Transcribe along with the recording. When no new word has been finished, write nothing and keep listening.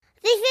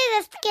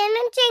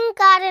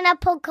Gardener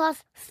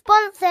podcast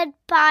sponsored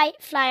by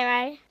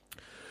Flymo.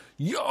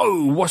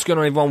 Yo, what's going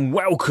on, everyone?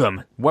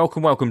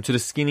 Welcome to the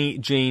Skinny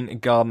Jean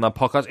Gardener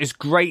podcast. It's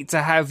great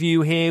to have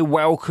you here.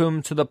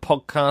 Welcome to the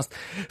podcast.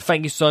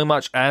 Thank you so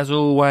much, as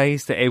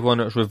always, to everyone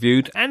that's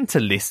reviewed and to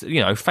listen. You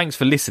know, thanks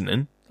for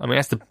listening. I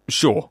mean,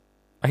 sure.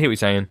 I hear what you're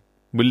saying.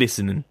 We're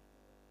listening.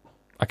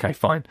 Okay,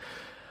 fine.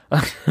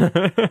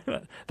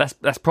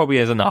 That's probably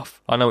as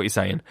enough. I know what you're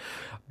saying.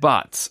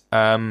 But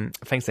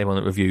thanks to everyone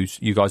that reviews.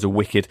 You guys are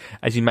wicked.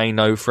 As you may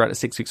know, throughout the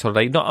 6 weeks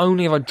holiday, not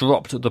only have I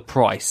dropped the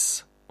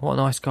price. What a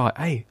nice guy.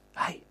 Hey,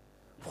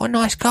 what a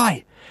nice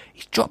guy.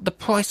 He's dropped the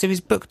price of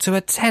his book to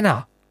a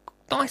tenner.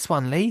 Nice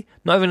one, Lee.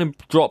 Not even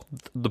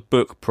dropped the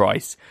book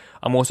price.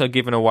 I'm also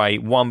giving away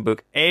one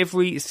book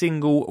every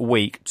single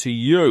week to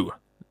you,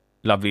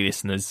 lovely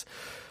listeners.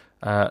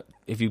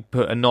 If you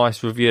put a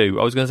nice review.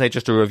 I was going to say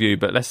just a review,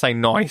 but let's say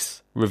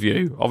nice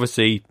review.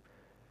 Obviously,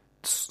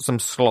 some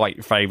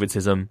slight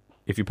favouritism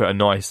if you put a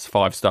nice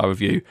 5-star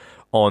review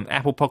on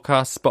Apple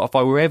Podcasts,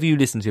 Spotify, wherever you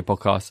listen to your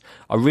podcasts.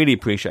 I really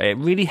appreciate it. It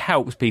really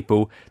helps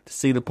people to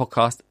see the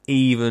podcast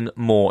even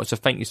more. So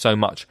thank you so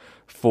much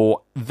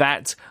for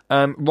that.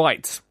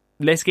 Right,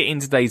 let's get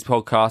into today's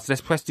podcast. Let's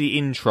press the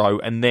intro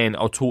and then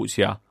I'll talk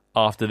to you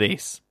after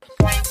this.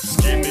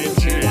 Skinny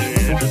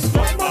Jean is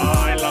not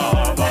my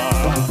lover.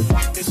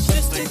 It's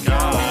just a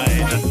guy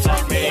that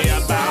taught me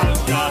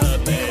about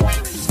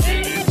gardening.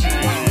 Skinny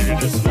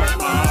Jean is not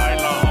my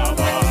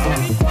lover.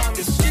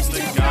 It's just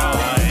a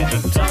guy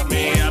that taught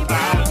me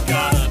about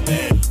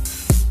gardening.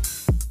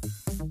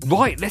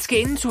 Right, let's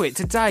get into it.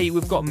 Today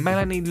we've got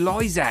Melanie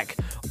Lysack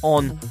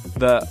on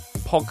the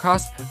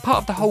podcast, part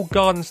of the whole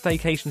garden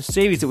staycation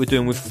series that we're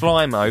doing with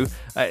Flymo.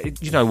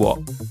 You know what?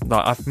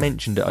 Like, I've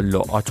mentioned it a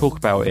lot. I talk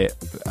about it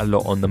a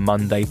lot on the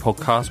Monday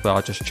podcast where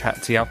I just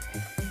chat to you.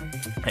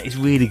 It's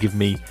really given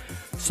me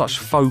such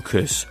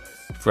focus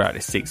throughout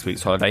this 6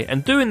 weeks holiday.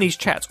 And doing these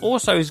chats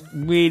also is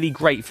really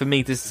great for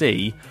me to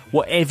see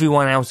what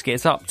everyone else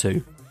gets up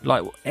to.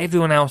 Like,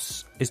 everyone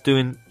else is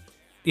doing,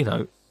 you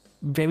know,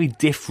 very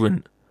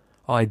different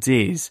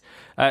ideas.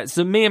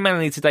 So me and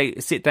Melanie today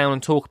sit down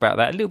and talk about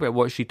that, a little bit of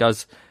what she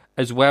does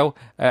as well,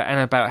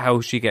 and about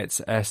how she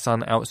gets her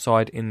son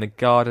outside in the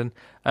garden.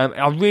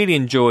 I really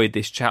enjoyed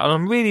this chat, and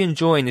I'm really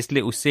enjoying this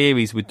little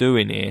series we're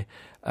doing here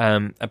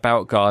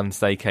about garden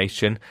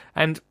staycation.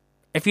 And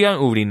if you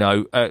don't already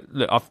know,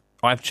 look,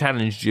 I've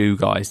challenged you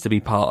guys to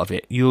be part of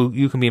it.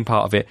 You can be a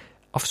part of it.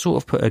 I've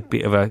sort of put a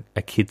bit of a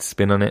kid's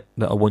spin on it,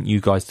 that I want you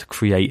guys to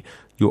create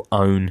your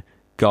own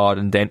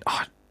garden den.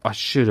 I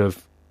should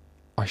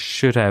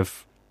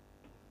have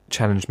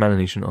challenged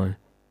Melanie, shouldn't I?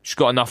 She's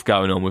got enough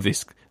going on with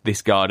this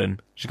garden.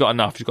 She's got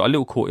enough. She's got a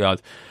little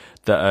courtyard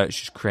that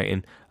she's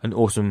creating an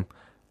awesome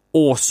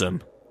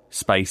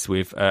space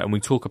with, and we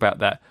talk about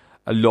that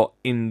a lot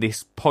in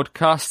this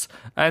podcast.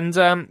 And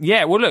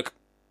yeah, well, look,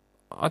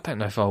 I don't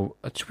know if I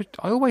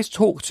always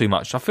talk too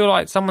much. I feel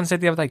like someone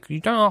said the other day, you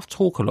don't have to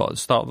talk a lot at the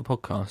start of the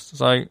podcast.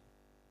 So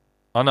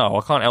I know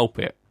I can't help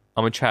it.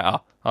 I'm a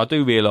chatter. I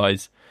do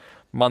realise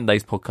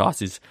Monday's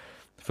podcast is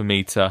for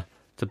me to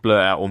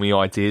blurt out all my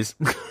ideas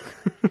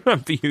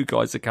and for you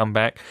guys to come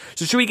back.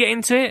 So should we get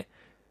into it?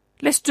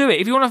 Let's do it.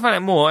 If you want to find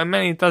out more, and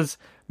Melanie does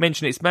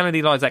mention it's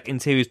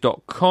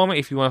melanielysackinteriors.com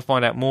if you want to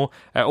find out more.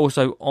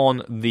 Also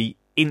on the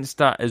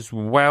Insta as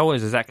well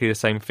is exactly the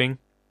same thing.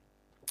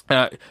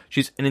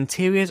 She's an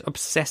interiors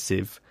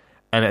obsessive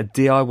and a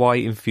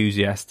DIY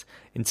enthusiast,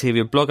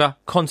 interior blogger,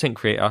 content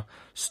creator,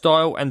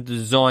 style and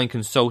design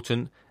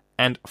consultant,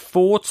 and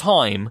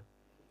 4-time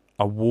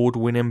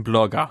award-winning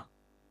blogger.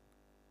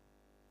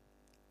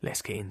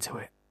 Let's get into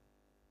it.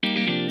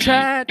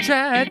 Chat.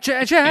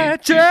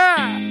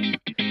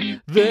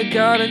 The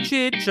garden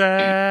chit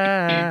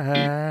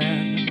chat.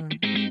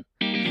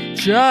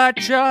 Chat.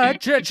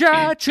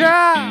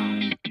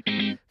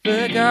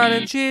 The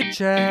garden chit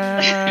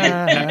chat.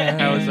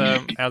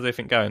 How's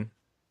everything going?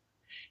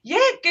 Yeah,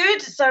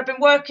 good. So I've been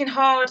working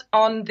hard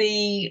on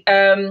the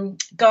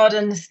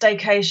garden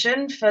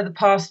staycation for the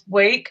past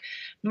week,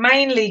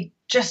 mainly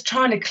just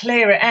trying to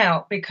clear it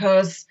out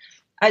because,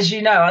 as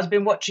you know, I've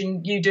been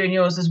watching you doing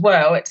yours as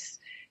well. It's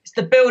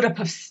the build-up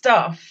of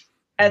stuff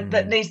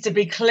that needs to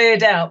be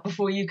cleared out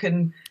before you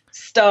can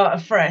start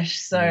afresh.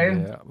 So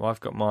yeah, well, I've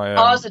got my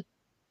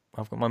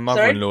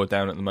mother-in-law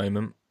down at the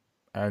moment,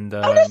 and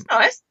oh, that's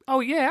nice. Oh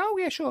yeah,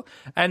 sure.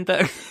 And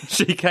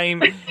she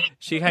came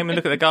and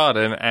looked at the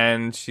garden,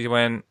 and she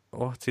went,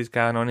 "What is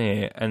going on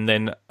here?" And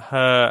then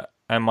her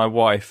and my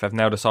wife have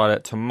now decided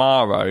that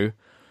tomorrow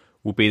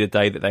will be the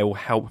day that they will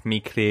help me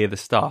clear the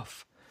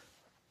stuff.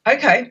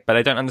 Okay. But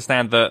they don't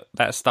understand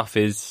that stuff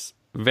is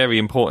very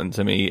important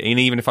to me. And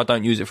even if I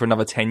don't use it for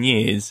another 10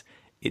 years,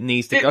 it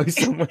needs to go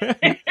somewhere.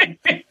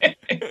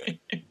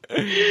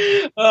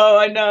 Oh,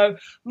 I know.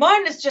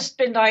 Mine has just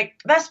been like,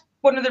 that's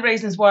one of the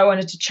reasons why I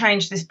wanted to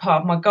change this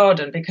part of my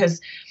garden,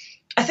 because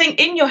I think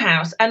in your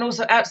house and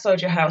also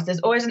outside your house, there's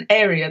always an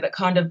area that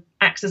kind of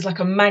acts as like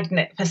a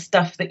magnet for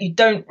stuff that you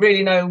don't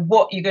really know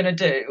what you're going to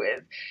do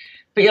with.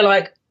 But you're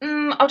like,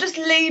 I'll just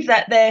leave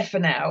that there for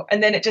now.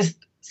 And then it just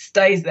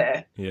stays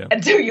there Yeah.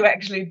 until you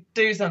actually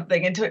do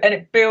something, and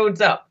it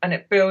builds up and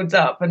it builds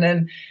up. And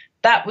then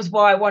that was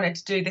why I wanted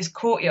to do this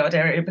courtyard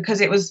area,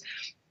 because it was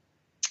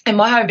in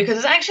my home,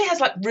 because it actually has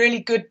like really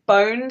good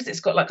bones.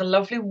 It's got like a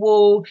lovely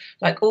wall,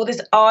 like all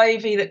this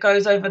ivy that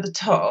goes over the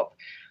top,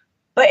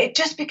 but it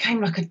just became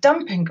like a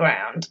dumping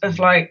ground of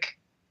like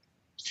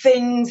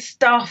things,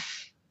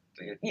 stuff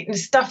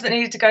that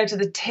needed to go to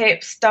the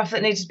tip, stuff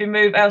that needed to be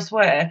moved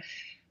elsewhere.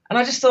 And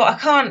I just thought, I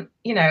can't,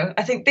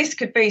 I think this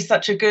could be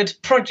such a good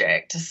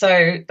project.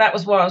 So that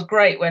was why I was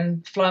great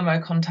when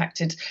Flymo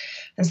contacted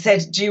and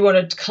said, do you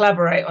want to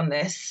collaborate on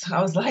this?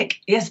 I was like,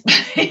 yes,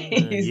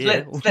 please,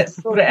 Yeah.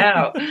 let's sort it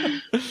out.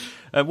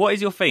 What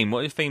is your theme?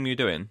 What theme are you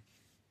doing?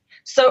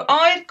 So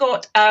I've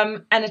got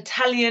an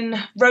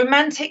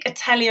romantic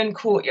Italian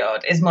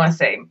courtyard is my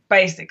theme,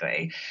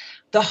 basically.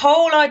 The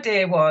whole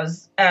idea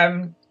was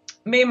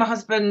me and my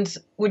husband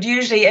would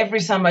usually every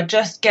summer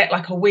just get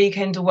like a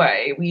weekend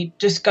away. We'd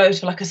just go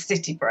to like a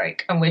city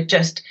break, and we'd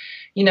just,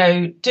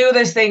 do all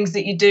those things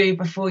that you do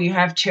before you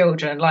have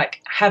children,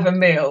 like have a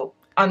meal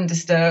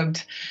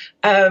undisturbed,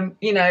 and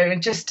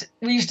just,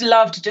 we used to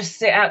love to just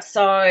sit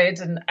outside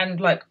and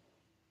like,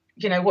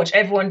 watch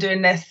everyone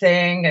doing their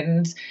thing,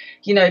 and,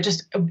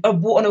 just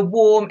on a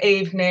warm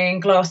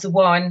evening, glass of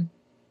wine.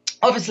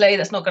 Obviously,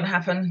 that's not going to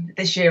happen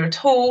this year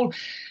at all.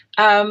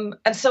 And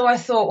so I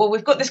thought, well,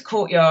 we've got this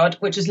courtyard,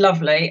 which is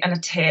lovely, and a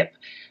tip.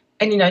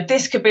 And,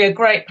 this could be a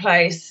great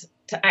place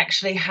to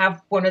actually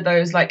have one of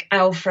those like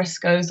al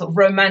fresco sort of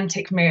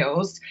romantic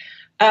meals,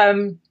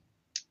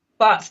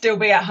 but still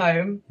be at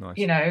home,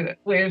 Nice.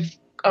 with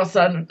our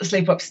son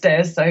asleep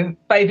upstairs. So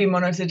baby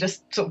monitor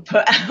just sort of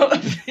put out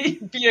of the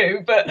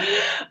view. But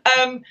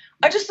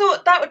I just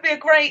thought that would be a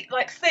great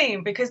like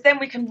theme, because then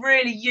we can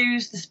really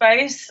use the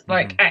space,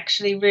 like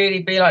actually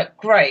really be like,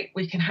 great,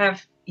 we can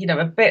have,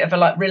 a bit of a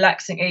like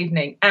relaxing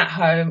evening at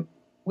home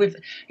with,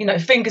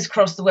 fingers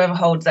crossed the weather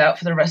holds out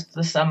for the rest of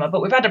the summer.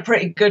 But we've had a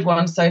pretty good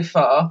one so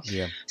far.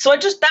 Yeah. So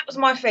that was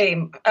my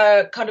theme,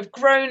 kind of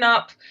grown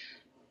up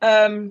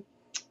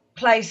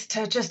place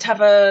to just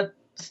have a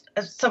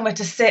somewhere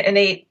to sit and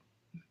eat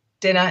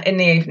dinner in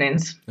the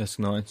evenings. That's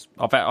nice.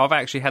 I've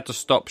actually had to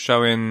stop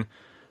showing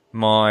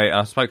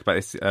I spoke about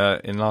this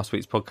in last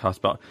week's podcast,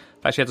 but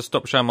I've actually had to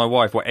stop showing my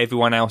wife what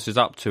everyone else is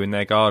up to in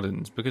their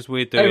gardens, because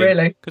we're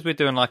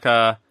doing like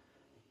a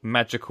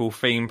magical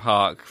theme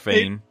park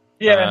theme.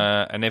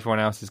 Yeah. And everyone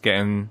else is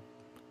getting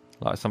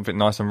like something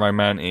nice and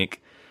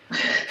romantic.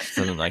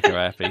 Still doesn't make her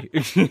happy.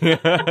 It's going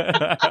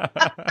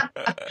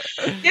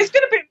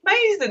to be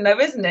amazing though,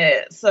 isn't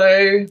it? So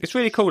it's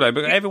really cool though,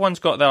 but everyone's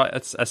got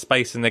a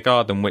space in their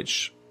garden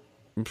which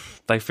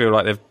they feel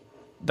like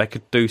they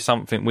could do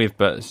something with,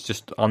 but it's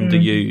just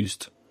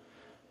underused.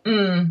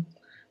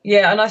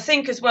 Yeah, and I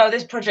think as well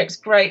this project's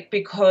great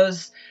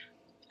because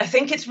I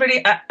think it's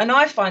really, and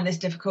I find this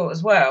difficult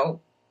as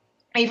well,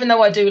 even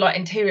though I do like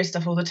interior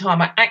stuff all the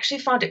time, I actually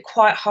find it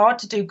quite hard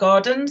to do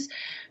gardens,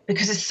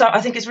 because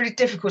I think it's really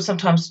difficult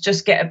sometimes to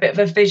just get a bit of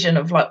a vision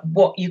of like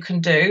what you can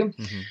do.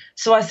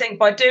 So I think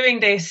by doing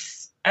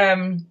this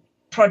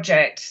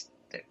project,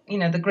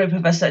 the group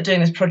of us that are doing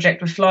this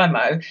project with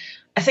Flymo,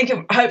 I think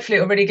hopefully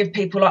it will really give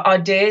people like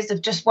ideas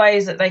of just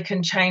ways that they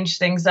can change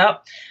things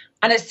up.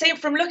 And it seems,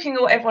 from looking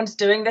at what everyone's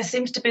doing, there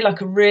seems to be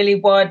like a really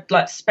wide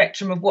like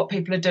spectrum of what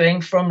people are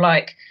doing, from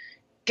like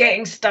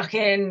getting stuck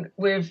in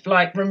with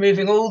like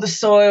removing all the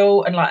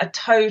soil and like a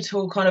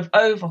total kind of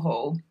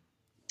overhaul.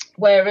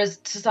 Whereas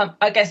to some,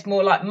 I guess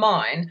more like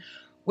mine,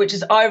 which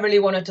is I really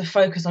wanted to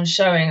focus on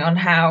showing on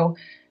how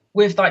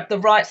with like the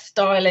right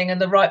styling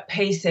and the right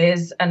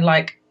pieces and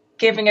like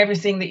giving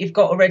everything that you've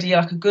got already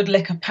like a good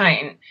lick of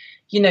paint,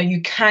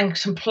 you can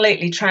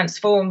completely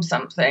transform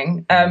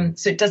something.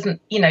 So it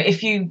doesn't,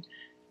 if you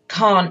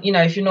can't,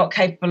 if you're not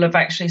capable of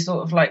actually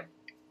sort of like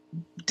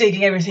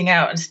digging everything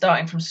out and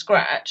starting from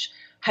scratch,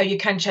 how you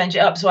can change it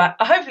up. So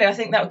hopefully I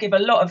think that will give a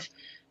lot of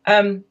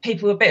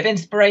people a bit of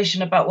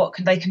inspiration about what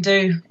they can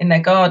do in their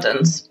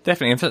gardens.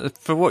 Definitely. And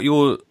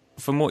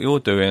from what you're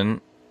doing,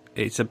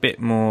 it's a bit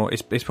more.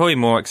 It's probably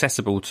more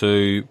accessible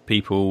to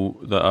people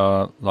that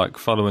are like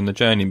following the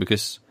journey,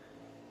 because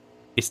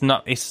it's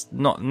not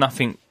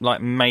nothing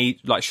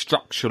like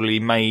structurally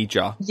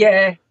major.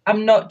 Yeah,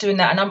 I'm not doing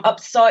that, and I'm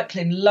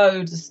upcycling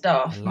loads of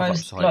stuff. I love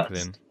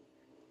upcycling.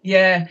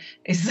 Yeah,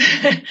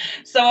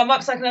 so I'm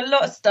upcycling a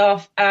lot of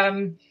stuff.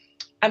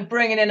 And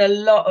bringing in a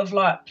lot of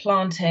like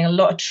planting, a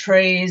lot of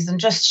trees, and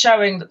just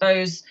showing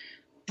that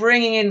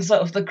bringing in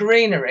sort of the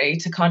greenery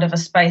to kind of a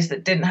space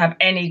that didn't have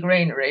any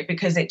greenery,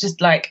 because it just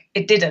like,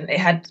 it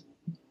had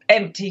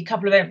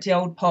couple of empty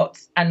old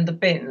pots and the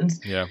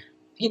bins. Yeah.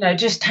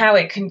 Just how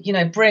it can,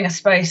 bring a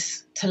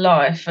space to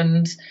life.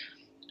 And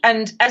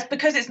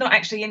because it's not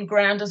actually in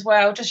ground as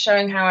well, just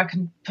showing how I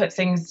can put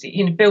things,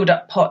 build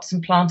up pots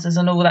and planters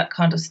and all that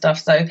kind of stuff.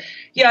 So,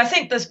 yeah, I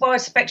think there's a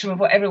wide spectrum of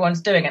what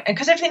everyone's doing. And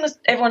because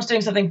everyone's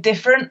doing something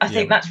different, I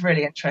think that's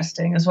really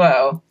interesting as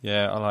well.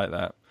 Yeah, I like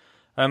that.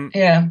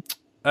 Yeah.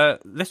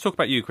 Let's talk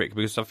about you quick,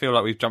 because I feel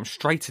like we've jumped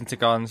straight into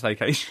garden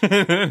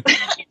staycation.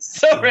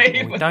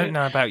 Sorry. We don't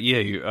know about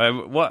you.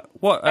 What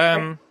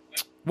are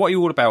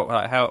you all about?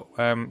 Like, how?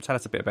 Tell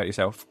us a bit about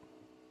yourself.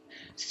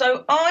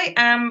 So I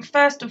am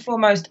first and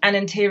foremost an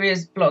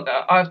interiors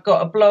blogger. I've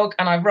got a blog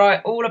and I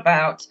write all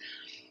about.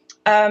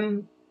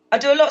 I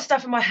do a lot of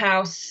stuff in my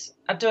house.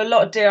 I do a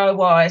lot of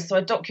DIY, so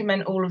I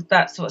document all of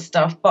that sort of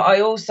stuff. But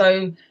I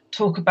also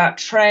talk about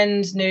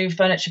trends, new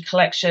furniture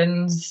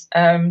collections.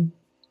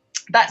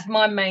 That's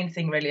my main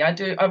thing, really. I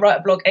write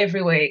a blog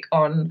every week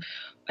on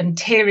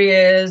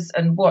interiors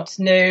and what's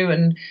new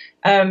and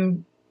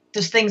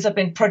just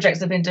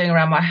projects I've been doing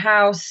around my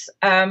house.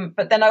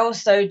 But then I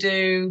also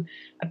do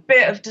a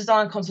bit of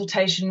design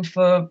consultation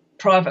for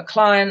private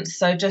clients.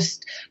 So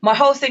just my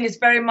whole thing is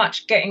very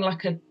much getting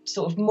like a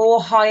sort of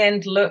more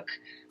high-end look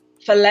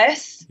for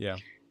less. Yeah.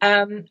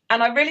 And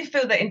I really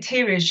feel that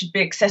interiors should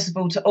be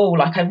accessible to all.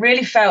 Like I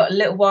really felt a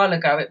little while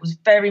ago, it was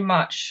very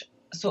much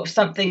sort of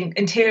something,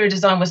 interior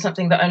design was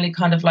something that only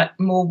kind of like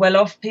more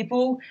well-off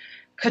people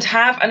could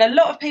have. And a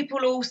lot of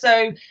people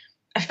also,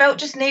 I felt,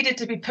 just needed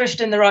to be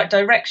pushed in the right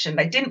direction.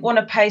 They didn't want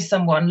to pay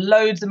someone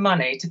loads of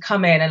money to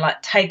come in and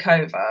like take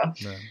over.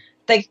 No.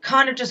 They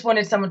kind of just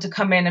wanted someone to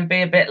come in and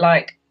be a bit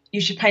like, you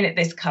should paint it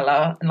this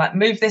colour and like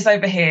move this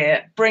over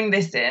here, bring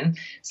this in.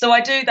 So I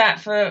do that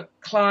for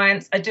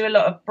clients. I do a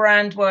lot of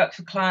brand work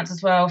for clients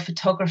as well,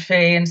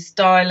 photography and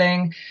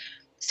styling.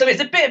 So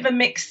it's a bit of a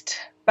mixed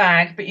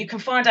bag, but you can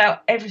find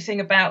out everything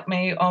about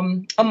me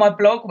on my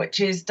blog, which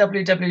is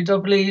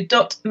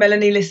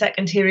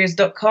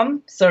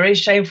www.melanielysackinteriors.com. Sorry,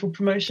 shameful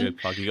promotion. Good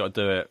plug, you got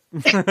to do it.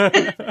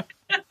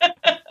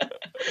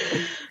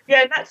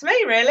 Yeah, that's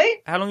me,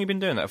 really. How long have you been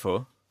doing that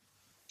for?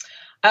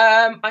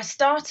 I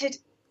started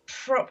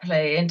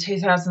properly in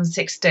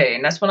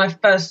 2016. That's when I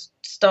first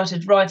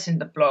started writing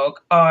the blog.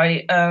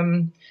 I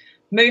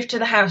moved to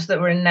the house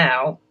that we're in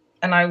now,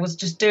 and I was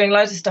just doing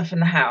loads of stuff in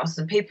the house,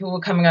 and people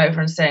were coming over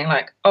and saying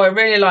like, oh, I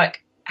really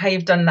like how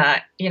you've done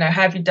that. You know,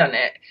 how have you done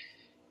it?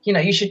 You know,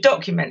 you should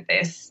document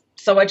this.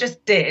 So I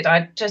just did.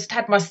 I just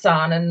had my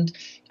son and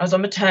I was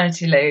on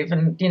maternity leave,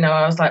 and, you know,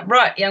 I was like,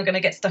 right, yeah, I'm going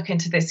to get stuck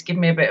into this. Give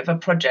me a bit of a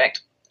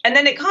project. And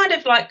then it kind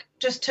of like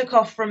just took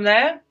off from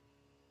there.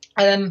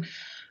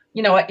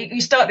 You know,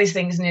 you start these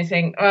things and you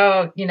think,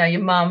 oh, you know,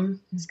 your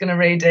mum is going to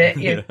read it,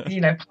 you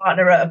know,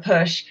 partner at a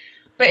push.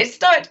 But it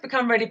started to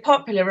become really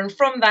popular. And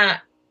from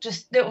that,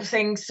 just little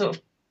things sort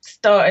of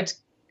started,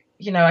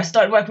 you know, I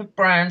started working with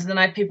brands, and then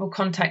I had people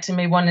contacting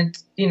me, wanted,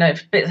 you know, a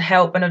bit of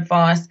help and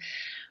advice.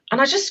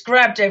 And I just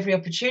grabbed every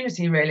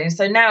opportunity, really. And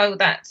so now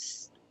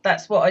that's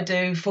what I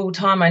do full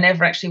time. I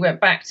never actually went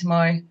back to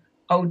my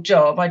old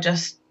job. I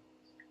just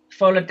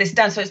followed this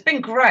down. So it's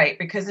been great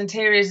because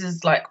interiors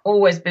has like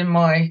always been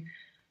my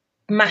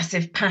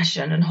massive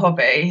passion and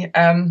hobby.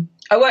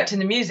 I worked in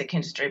the music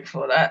industry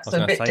before that,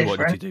 so a bit different. What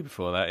did you do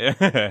before that?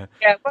 Yeah.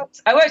 Yeah,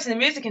 I worked in the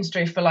music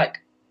industry for like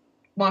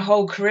my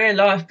whole career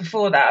life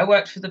before that. I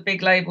worked for the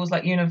big labels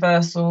like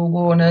Universal,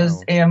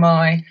 Warner's,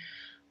 EMI.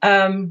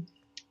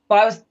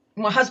 But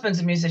my husband's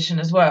a musician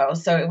as well,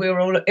 so it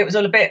was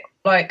all a bit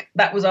like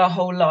that was our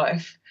whole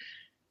life.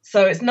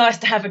 So it's nice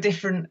to have a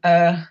different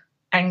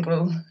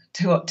angle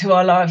to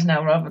our lives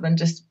now, rather than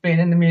just being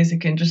in the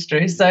music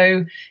industry.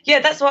 So yeah,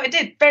 that's what I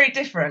did. Very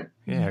different.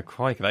 Yeah,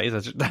 crikey,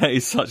 that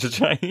is such a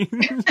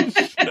change.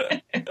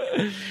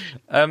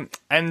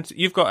 And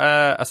you've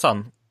got a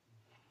son.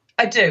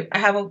 I do. I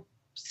have a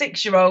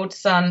 6-year-old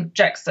son,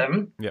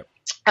 Jackson. Yep.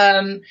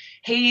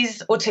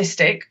 He's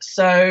autistic,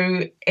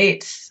 so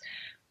it's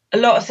a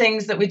lot of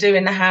things that we do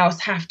in the house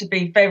have to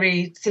be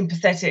very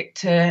sympathetic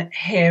to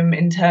him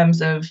in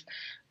terms of,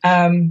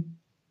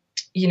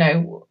 you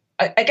know,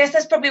 I guess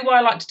that's probably why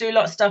I like to do a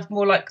lot of stuff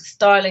more like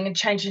styling and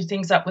changing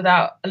things up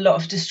without a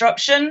lot of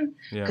disruption,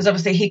 because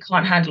obviously he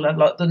can't handle a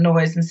lot of the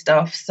noise and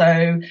stuff.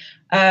 So,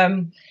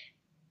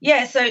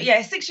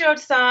 6-year-old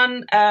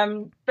son,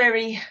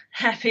 very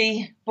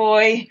happy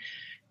boy.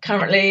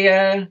 Currently,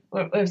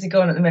 where's he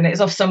gone at the minute?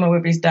 He's off somewhere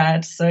with his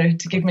dad, so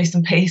to give me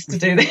some peace to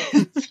do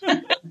this.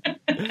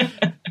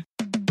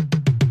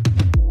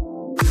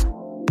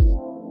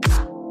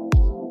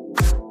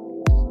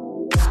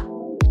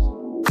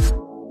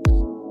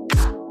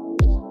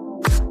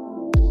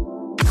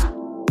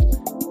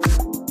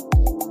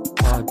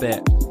 I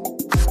bet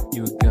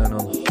you were going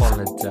on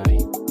holiday.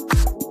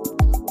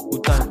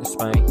 Well, don't this,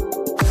 mate.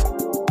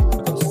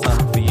 I've got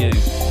something for you.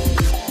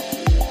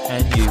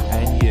 And you,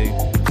 and you.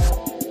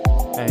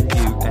 And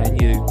you,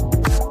 and you.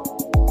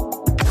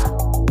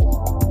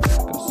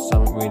 Got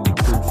something really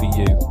cool for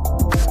you.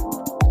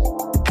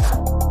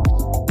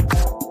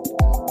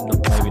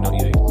 Maybe not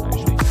you,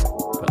 actually.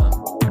 But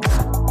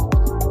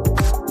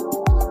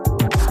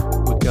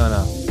we're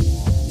gonna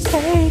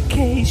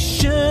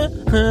staycation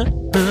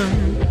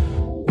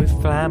with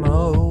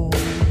Flamo.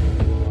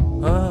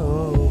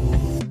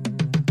 Oh,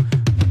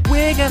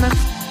 we're gonna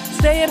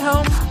stay at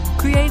home,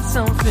 create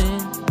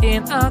something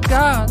in our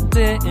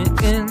garden.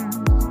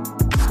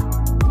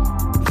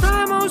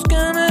 Flamo's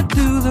gonna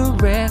do the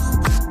rest.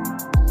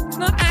 It's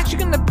not actually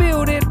gonna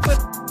build it, but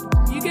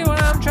you get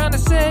what I'm trying to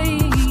say.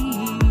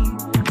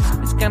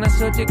 It's gonna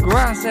so cut your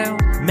grass out,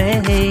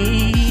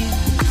 mate.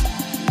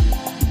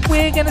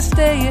 We're gonna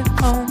stay at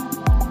home,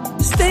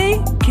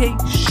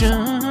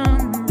 staycation.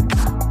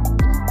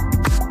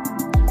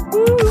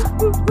 Ooh,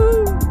 ooh,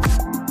 ooh.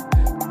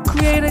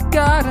 Create a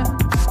garden,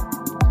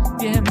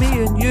 yeah,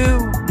 me and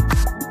you.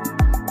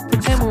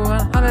 Pretend we're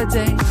on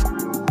holiday.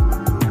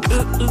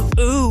 Ooh, ooh,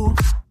 ooh.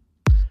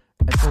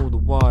 And all the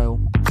while,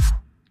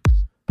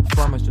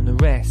 Flymo's doing the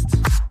rest.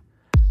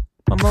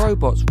 My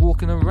robot's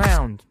walking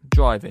around,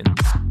 driving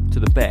to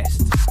the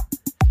best.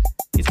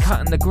 He's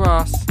cutting the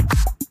grass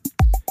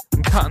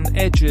and cutting the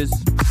edges.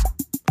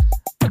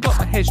 I got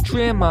my hedge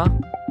trimmer.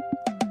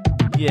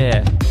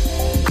 Yeah,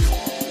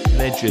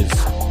 ledges.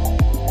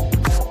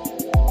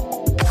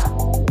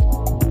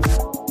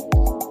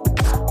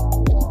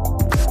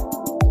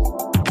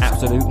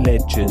 Absolute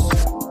ledges.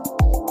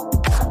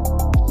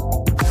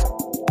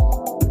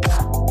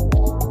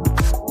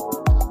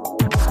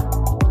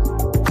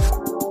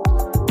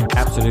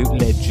 Absolute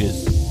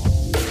ledges.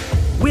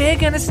 We're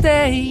gonna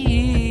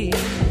stay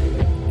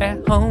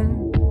at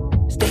home,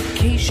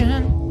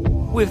 staycation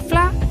with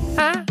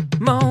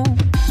Flymo.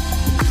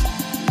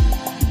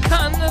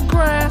 Cutting the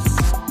grass,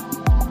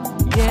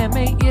 yeah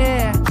mate,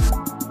 yeah.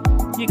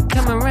 You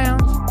come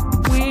around,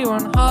 we're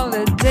on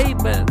holiday,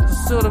 but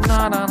sort of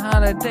not on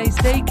holiday,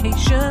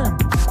 staycation.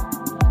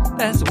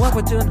 That's what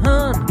we're doing,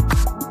 hun.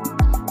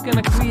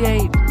 Gonna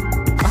create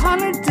a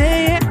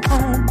holiday at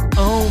home,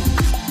 oh.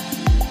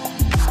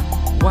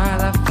 While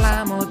the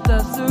Flymo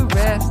does the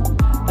rest,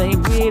 they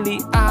really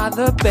are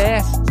the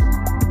best,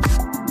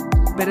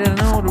 better than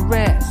all the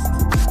rest.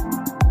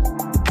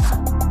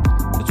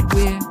 'Cause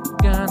we're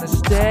gonna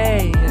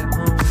stay at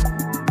home,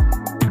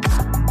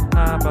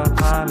 have a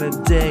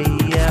holiday,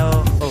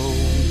 oh.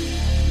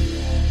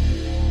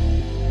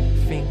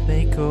 Think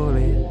they call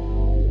it,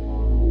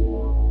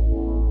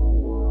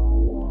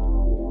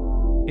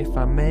 if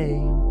I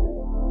may,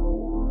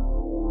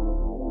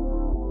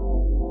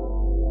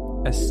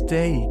 a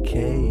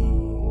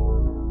staycation.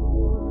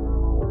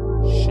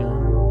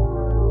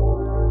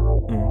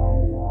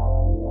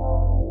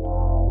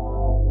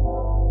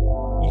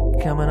 You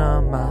coming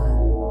on my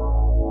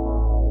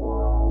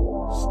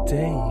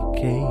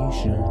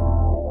staycation?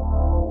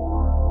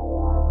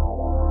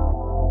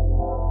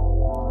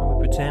 And we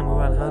pretend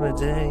we're on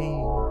holiday.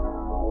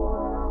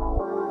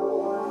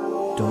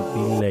 Don't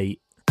be late.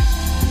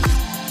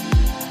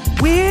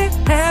 We're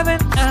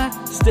having a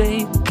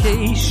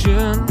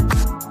staycation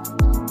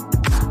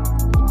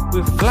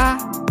with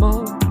Flymo,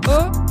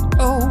 oh,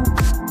 oh.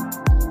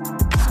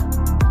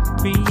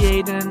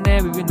 Creating an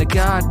area in the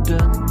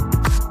garden.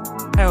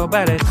 How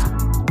about it,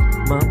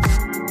 Mum?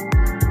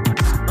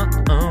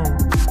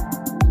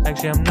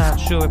 Actually, I'm not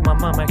sure if my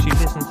mum actually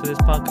listens to this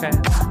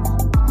podcast.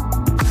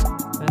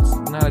 That's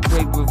not a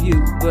great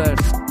review, but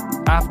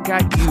I've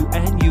got you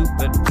and you,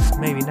 but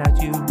maybe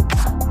not you.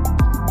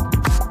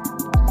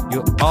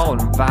 You're all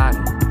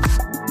invited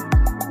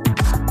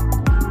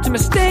to my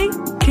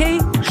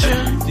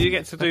staycation. Do you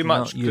get to do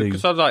much? Not you.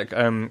 Because I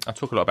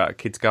talk a lot about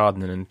kids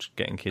gardening and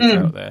getting kids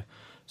out there.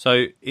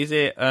 So is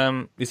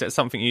that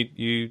something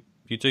you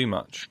do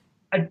much?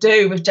 I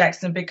do with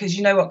Jackson, because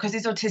you know what? Because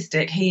he's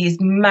autistic, he is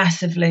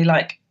massively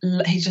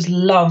he just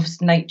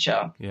loves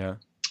nature. Yeah.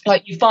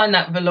 Like you find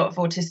that with a lot of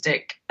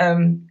autistic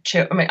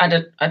children. I mean,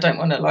 I don't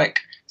want to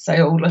say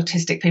all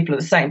autistic people are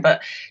the same,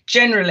 but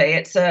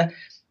generally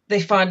they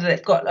find that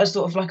they've got a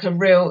sort of like a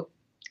real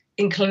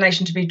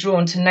inclination to be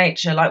drawn to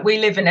nature. Like we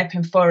live in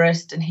Epping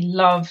Forest and he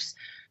loves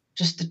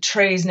just the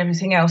trees and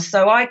everything else.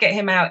 So I get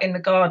him out in the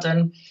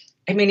garden.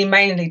 I mean, he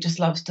mainly just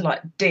loves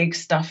to dig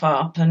stuff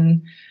up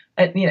and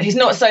he's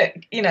not so,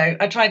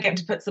 I try and get him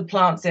to put some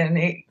plants in.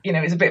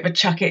 He's a bit of a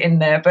chuck it in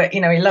there, but, he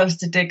loves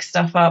to dig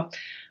stuff up.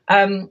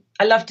 I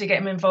love to get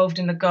him involved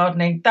in the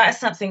gardening. That is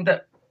something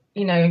that,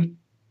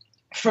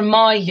 from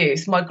my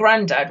youth, my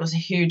granddad was a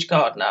huge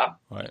gardener.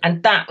 Right.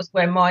 And that was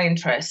where my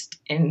interest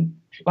in,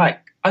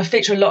 I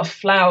feature a lot of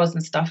flowers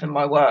and stuff in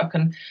my work,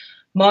 and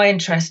my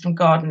interest from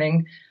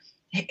gardening,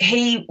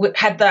 he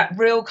had that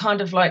real kind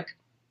of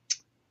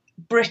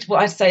British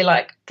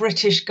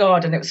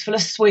garden. It was full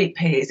of sweet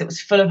peas. It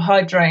was full of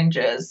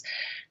hydrangeas,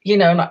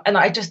 and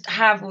I just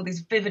have all these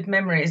vivid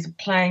memories of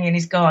playing in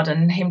his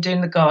garden, him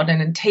doing the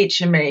garden and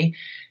teaching me,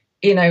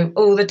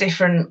 all the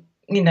different,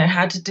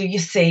 how to do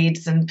your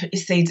seeds and put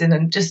your seeds in,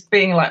 and just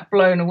being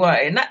blown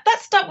away. And that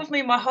stuck with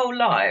me my whole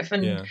life,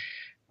 and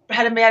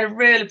had a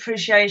real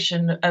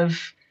appreciation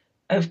of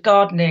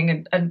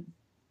gardening and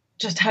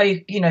just how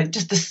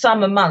just the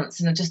summer months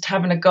and just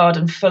having a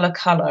garden full of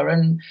colour.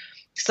 And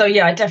so,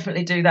 yeah, I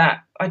definitely do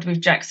that. I do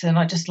with Jackson.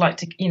 I just like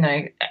to,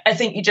 I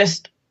think you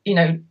just,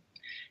 even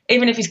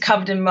if he's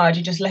covered in mud,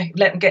 you just let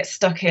them get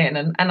stuck in.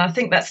 And I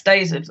think that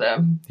stays with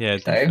them. Yeah,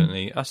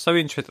 definitely. I'm so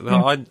interested.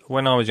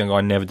 When I was younger,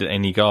 I never did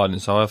any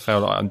gardening, so I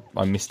felt like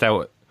I missed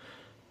out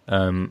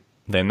then.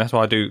 That's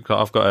why I do.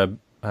 I've got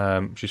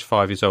she's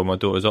 5 years old, my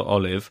daughter's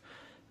Olive,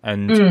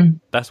 and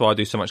that's why I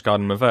do so much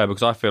gardening with her,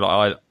 because I feel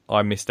like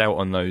I missed out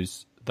on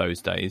those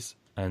days.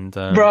 And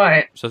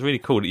right. So it's really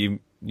cool that you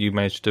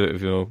managed to do it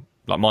with your,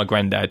 my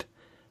granddad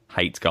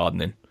hates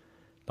gardening.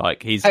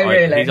 Like his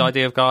really? his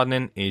idea of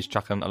gardening is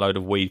chucking a load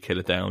of weed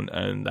killer down,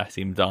 and that's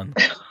him done.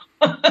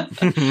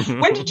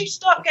 When did you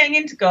start getting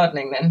into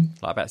gardening then?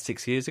 Like about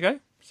 6 years ago,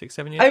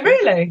 6-7 years. Oh, ago.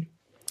 really?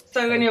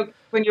 So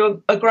when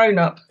you're a grown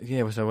up.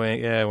 Yeah,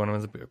 when I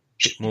was a bit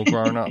more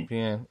grown up.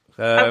 Yeah.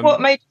 And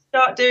what made you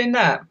start doing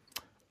that?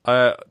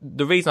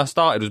 The reason I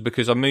started was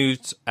because I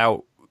moved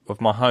out of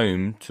my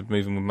home to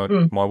move in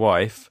with my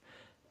wife,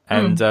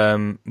 and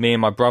me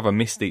and my brother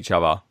missed each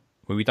other.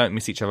 Well, we don't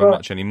miss each other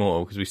much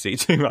anymore because we see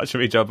too much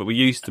of each other, but we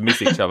used to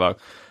miss each other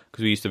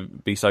because we used to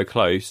be so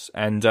close.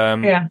 And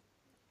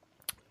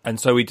and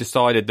so we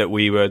decided that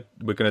we're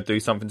going to do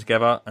something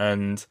together,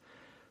 and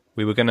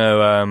we were going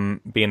to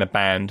be in a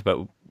band,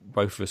 but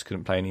both of us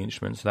couldn't play any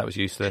instruments, so that was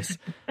useless.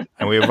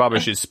 And we were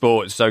rubbish at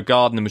sports, so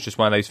gardening was just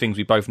one of those things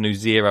we both knew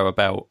zero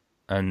about,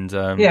 and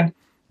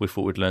we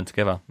thought we'd learn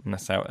together, and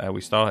that's how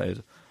we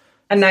started.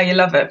 And now you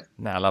love it.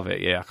 Now I love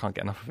it. Yeah, I can't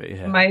get enough of it.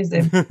 Yeah.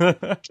 Amazing.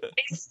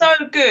 It's so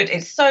good.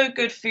 It's so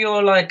good for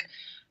your I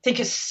think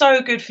it's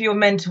so good for your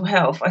mental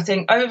health. I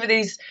think over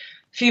these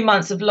few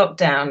months of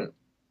lockdown,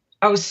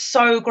 I was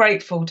so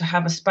grateful to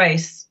have a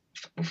space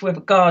with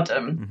a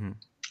garden,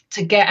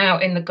 to get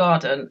out in the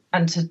garden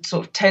and to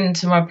sort of tend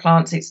to my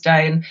plants each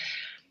day. And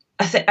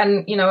I think,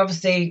 and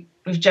obviously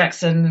with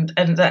Jackson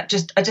and that,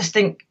 I just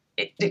think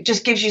it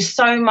just gives you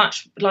so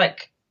much,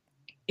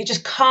 it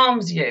just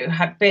calms you.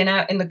 Being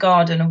out in the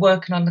garden and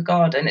working on the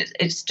garden,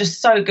 it's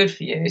just so good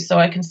for you. So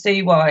I can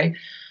see why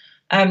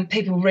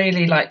people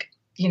really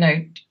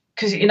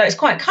because it's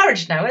quite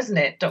encouraged now, isn't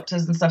it?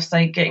 Doctors and stuff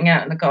say getting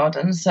out in the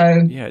garden.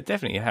 So yeah, it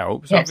definitely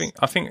helps. Yes.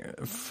 I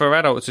think for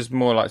adults, it's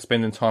more like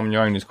spending time on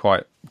your own is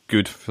quite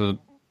good for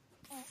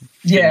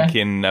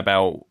thinking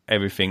about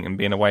everything and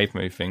being away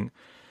from everything.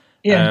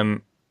 Yeah.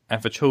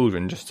 And for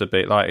children, just a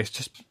bit it's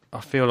just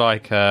I feel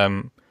like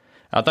I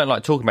don't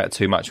like talking about it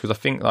too much because I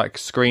think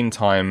screen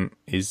time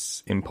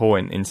is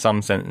important in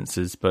some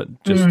sentences,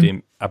 but just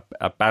in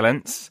a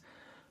balance.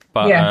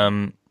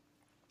 But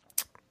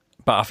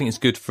but I think it's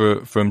good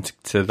for them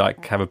to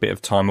have a bit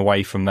of time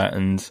away from that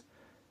and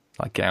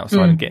get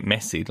outside and get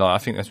messy. I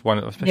think that's one,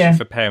 especially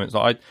for parents.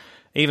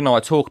 Even though I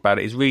talk about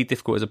it, it's really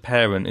difficult as a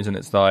parent, isn't it?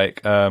 It's not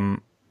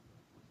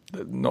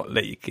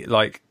let you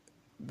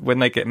when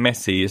they get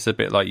messy. It's a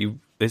bit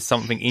there's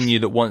something in you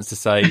that wants to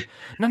say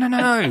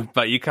no,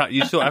 but you can't.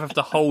 You sort of have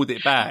to hold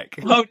it back.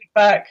 Hold it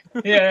back.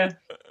 Yeah.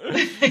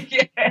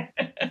 Yeah.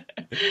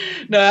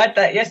 No, I had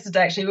that yesterday.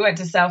 Actually, we went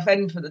to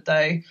Southend for the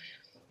day.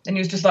 And he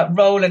was just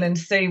rolling in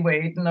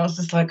seaweed, and I was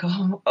just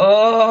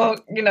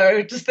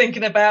just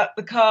thinking about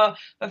the car.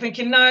 I'm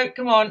thinking, no,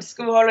 come on,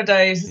 school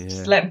holidays,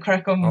 just let him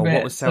crack on with it.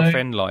 What was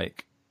Southend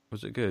like?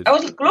 Was it good? It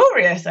was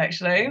glorious,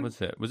 actually.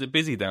 Was it? Was it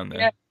busy down there?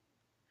 Yeah.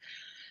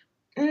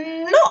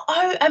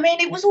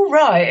 It was all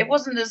right. It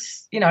wasn't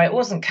as it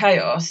wasn't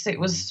chaos. It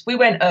was. We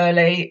went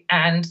early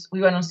and we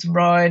went on some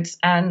rides,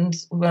 and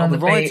we went on the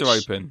rides beach. are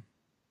open.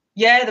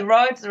 Yeah, the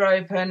rides are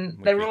open.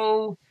 Okay. They're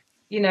all.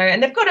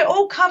 And they've got it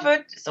all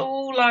covered. It's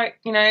all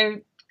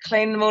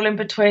clean them all in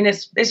between.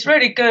 It's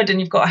really good, and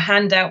you've got a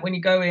handout when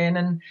you go in.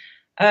 And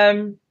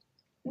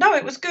no,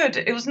 it was good.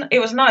 It was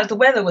nice. The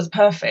weather was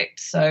perfect,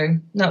 so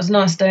that was a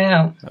nice day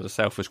out. That was a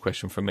selfish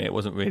question from me. It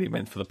wasn't really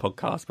meant for the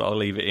podcast, but I'll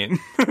leave it in.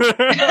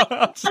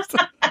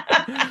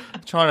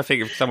 Trying to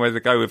think of somewhere to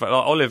go with.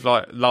 Olive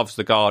loves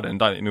the garden.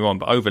 Don't get me wrong,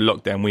 but over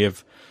lockdown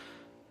we've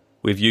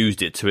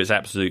used it to its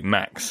absolute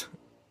max.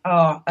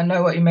 Oh, I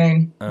know what you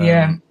mean.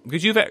 Yeah,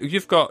 because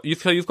you've got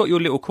your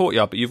little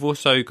courtyard, but you've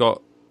also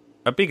got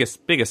a bigger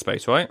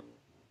space, right?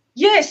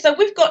 Yeah, so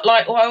we've got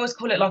I always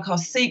call it our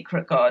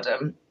secret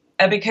garden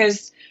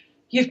because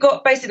you've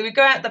got basically we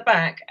go out the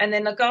back and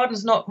then the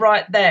garden's not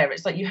right there.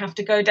 It's you have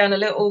to go down a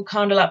little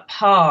kind of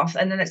path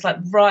and then it's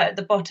right at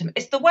the bottom.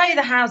 It's the way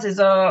the houses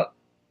are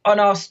on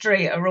our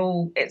street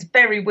it's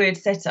very weird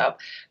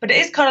setup, but it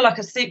is kind of like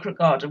a secret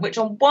garden, which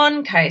in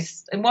one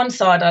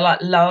side I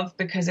love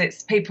because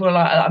it's people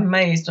are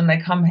amazed when they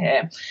come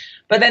here.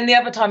 But then the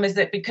other time is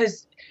that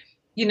because,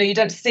 you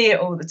don't see it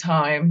all the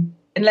time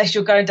unless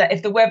you're going down,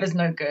 if the weather's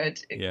no good,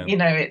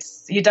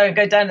 you don't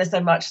go down there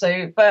so much.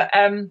 So, but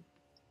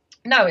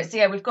no,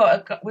 we've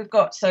got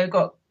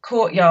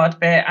courtyard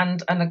bit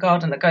and a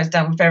garden that goes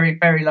down. Very,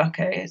 very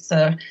lucky.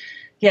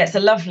 It's a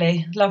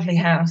lovely, lovely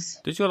house.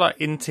 Does your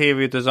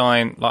interior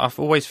design I've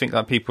always think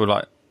that people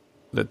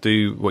that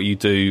do what you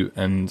do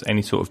and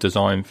any sort of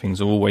design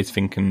things are always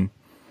they think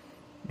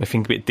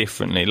a bit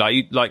differently.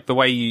 The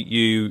way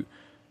you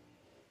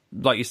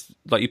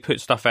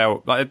put stuff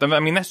out.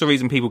 That's the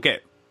reason people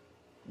get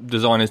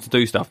designers to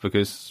do stuff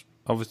because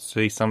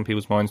obviously some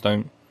people's minds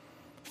don't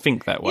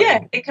think that way.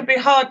 Yeah, it can be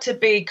hard to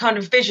be kind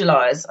of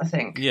visualise. I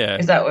think. Yeah,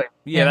 is that what?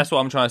 Yeah, that's what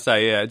I'm trying to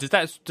say. Yeah, does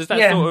that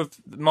sort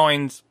of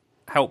mind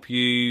help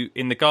you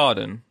in the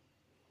garden?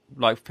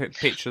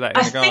 Picture that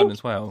in the garden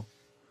as well.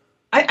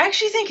 I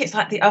actually think it's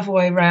the other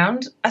way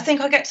around. I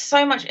think I get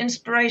so much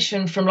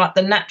inspiration from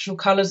the natural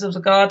colours of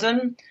the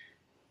garden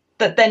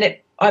that then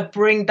I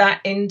bring that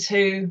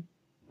into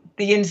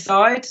the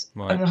inside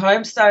of the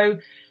home. So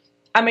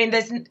I mean,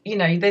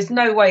 there's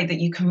no way that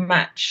you can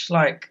match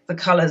like the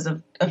colours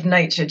of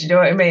nature. Do you know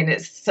what I mean?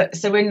 It's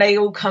so when they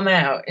all come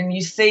out and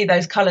you see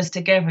those colours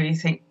together, you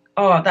think,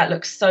 oh, that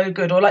looks so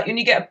good. Or like when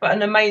you get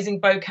an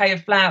amazing bouquet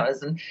of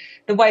flowers and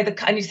the way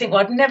and you think,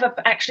 well, I'd never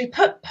actually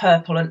put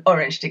purple and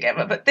orange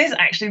together, but this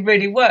actually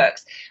really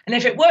works. And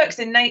if it works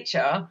in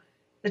nature,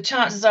 the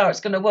chances are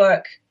it's going to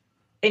work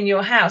in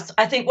your house.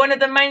 I think one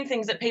of the main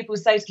things that people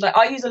say to, like,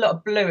 I use a lot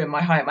of blue in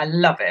my home. I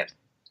love it.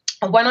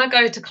 And when I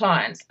go to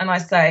clients and I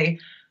say,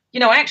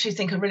 I actually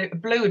think a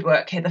blue would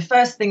work here, the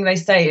first thing they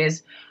say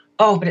is,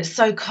 oh, but it's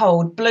so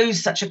cold.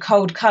 Blue's such a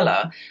cold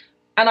colour.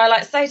 And I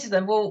like say to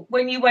them, well,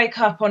 when you wake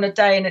up on a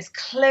day and it's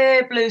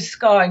clear blue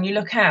sky and you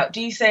look out,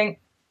 do you think,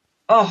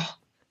 oh,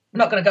 I'm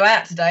not going to go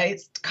out today,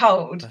 it's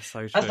cold? That's so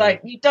true. I was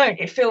like, you don't.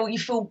 You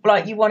feel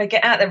like you want to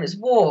get out there, it's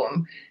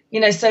warm.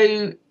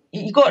 So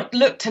you've got to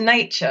look to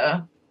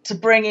nature to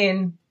bring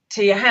in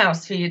to your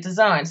house for your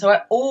design. So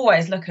I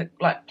always look at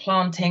like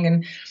planting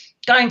and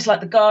going to like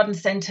the garden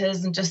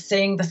centres and just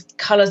seeing the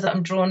colours that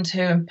I'm drawn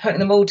to and putting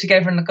them all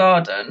together in the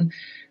garden,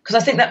 because I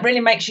think that really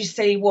makes you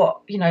see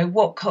what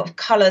kind of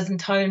colours and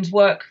tones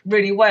work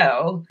really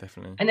well.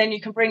 Definitely. And then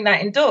you can bring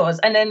that indoors,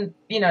 and then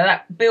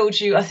that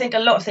builds you. I think a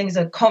lot of things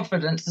are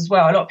confidence as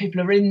well. A lot of people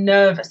are really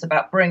nervous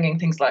about bringing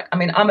things like, I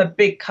mean, I'm a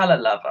big colour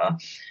lover.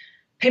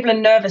 People are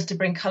nervous to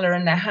bring colour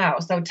in their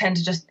house. They'll tend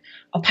to just,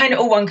 I'll paint it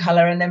all one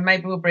colour and then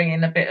maybe we'll bring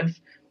in a bit of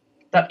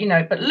that,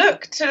 but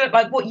look to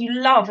like what you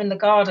love in the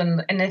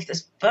garden, and if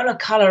it's full of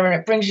colour and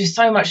it brings you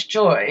so much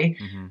joy,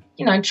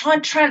 try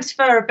and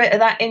transfer a bit of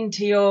that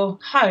into your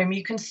home.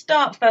 You can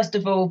start first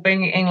of all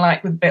bringing in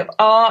like with a bit of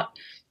art,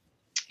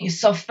 your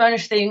soft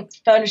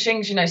furnishings,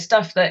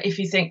 stuff that if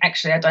you think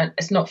actually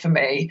it's not for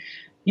me,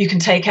 you can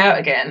take out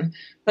again.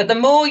 But the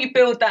more you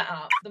build that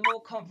up, the more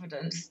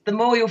confidence, the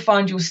more you'll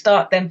find you'll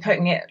start then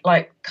putting it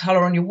like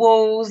colour on your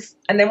walls,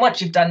 and then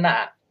once you've done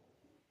that,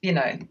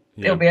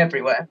 it'll be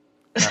everywhere.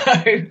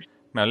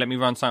 Now, let me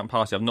run something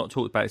past you. I've not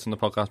talked about this on the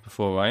podcast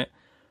before, right?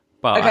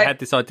 But okay. I had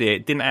this idea.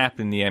 It didn't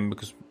happen in the end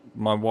because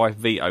my wife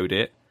vetoed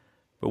it.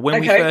 But when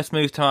we first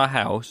moved to our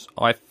house,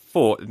 I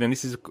thought, and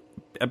this is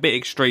a bit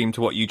extreme to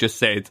what you just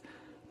said,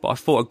 but I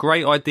thought a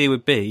great idea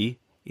would be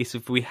is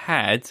if we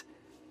had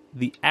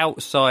the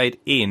outside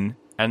in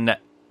and the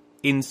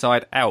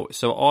inside out.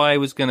 So I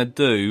was going to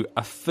do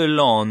a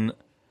full-on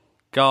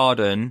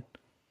garden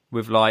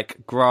with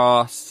like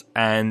grass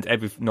and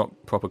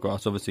not proper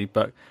grass, obviously,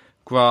 but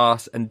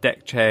grass and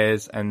deck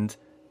chairs and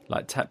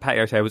like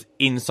patio tables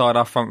inside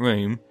our front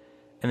room,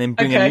 and then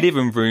bring a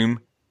living room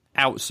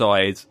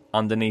outside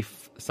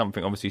underneath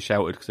something obviously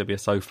sheltered because there'd be a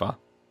sofa.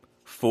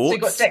 Thoughts? So you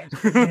got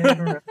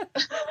deck.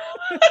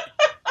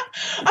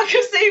 I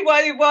can see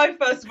why your wife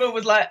first of all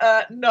was like,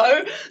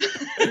 no.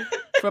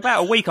 For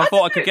about a week I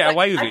thought I could get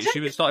away with it. She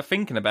would start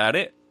thinking about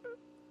it.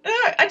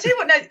 I tell you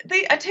what.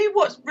 I tell you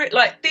what's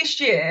like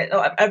this year.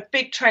 A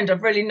big trend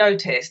I've really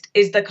noticed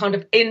is the kind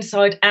of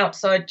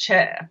inside-outside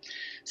chair.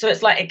 So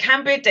it's like it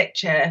can be a deck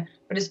chair,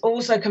 but it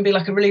also can be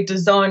like a really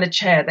designer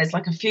chair. There's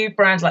like a few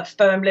brands like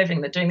Firm Living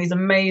that are doing these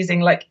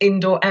amazing like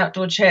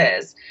indoor-outdoor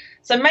chairs.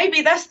 So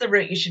maybe that's the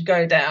route you should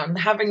go down,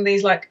 having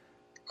these like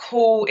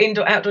cool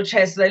indoor-outdoor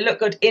chairs so they look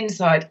good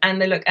inside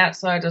and they look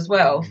outside as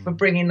well for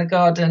bringing the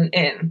garden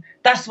in.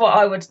 That's what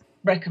I would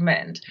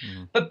recommend.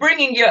 But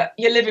bringing your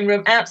living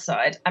room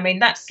outside, I mean,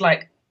 that's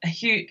like a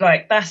huge,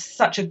 like that's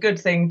such a good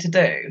thing to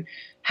do,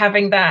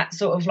 having that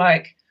sort of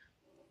like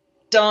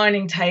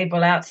dining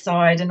table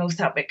outside and all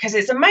that, because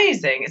it's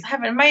amazing. It's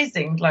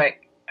amazing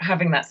like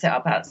having that set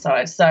up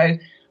outside. So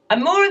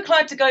I'm more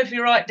inclined to go for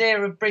your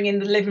idea of bringing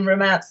the living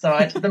room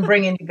outside than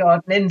bringing your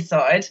garden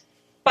inside.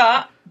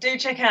 But do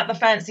check out the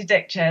fancy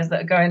deck chairs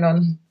that are going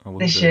on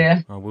this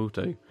year. I will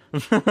do.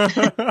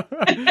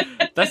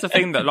 That's the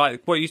thing that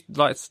like what you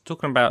like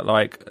talking about,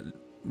 like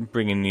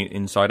bringing the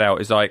inside out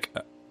is like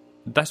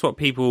that's what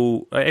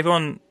people,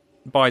 everyone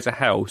buys a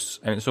house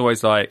and it's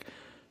always like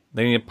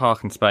they need a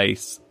parking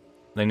space,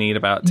 they need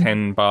about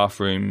 10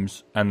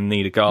 bathrooms and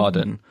need a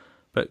garden.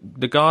 But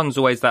the garden's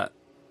always that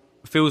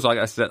feels like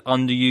it's that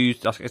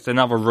underused, it's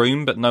another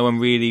room but no one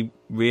really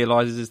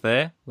realises is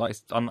there, like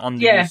it's an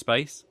underused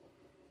space.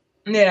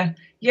 No,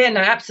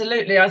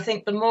 absolutely. I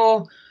think the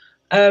more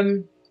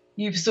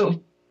you sort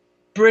of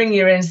bring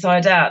your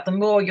inside out, the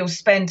more you'll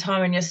spend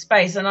time in your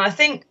space. And I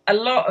think a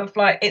lot of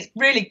like it's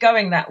really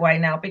going that way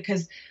now,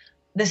 because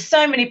there's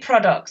so many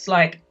products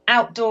like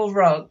outdoor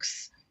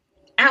rugs,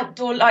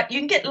 outdoor, like you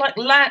can get like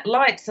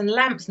lights and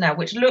lamps now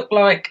which look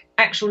like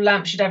actual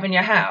lamps you'd have in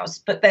your house,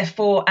 but they're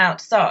for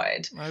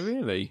outside. Oh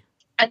really?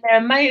 And they're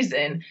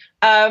amazing.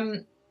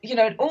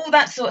 All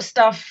that sort of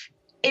stuff,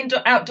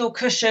 outdoor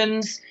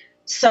cushions.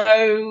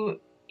 So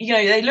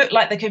they look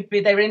like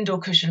they're indoor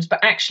cushions,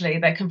 but actually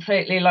they're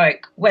completely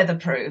like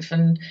weatherproof.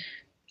 And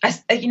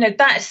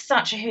that is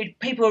such a huge,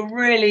 people are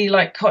really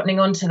like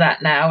cottoning onto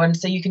that now. And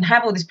so you can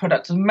have all these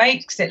products and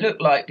makes it look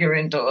like you're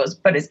indoors,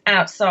 but it's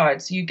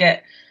outside. So you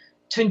get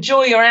to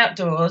enjoy your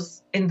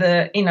outdoors in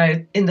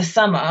the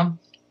summer,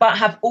 but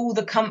have all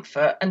the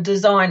comfort and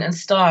design and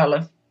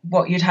style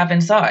what you'd have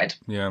inside.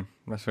 Yeah,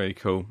 that's very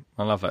cool.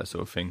 I love that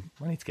sort of thing.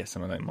 I need to get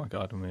some of that in my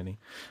garden, really.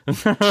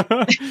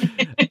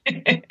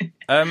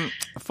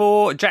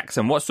 For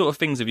Jackson, what sort of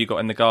things have you got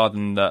in the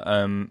garden that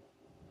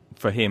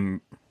for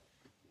him?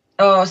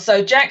 Oh,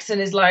 so Jackson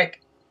is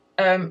like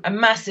a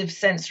massive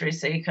sensory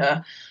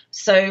seeker.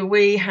 So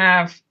we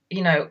have,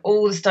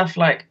 all the stuff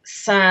like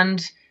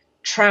sand,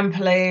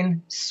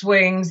 trampoline,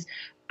 swings.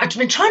 I've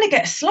been trying to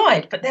get a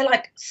slide, but they're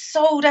like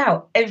sold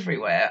out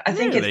everywhere. I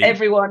think Really? it's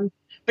everyone,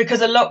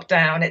 because of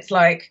lockdown, it's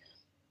like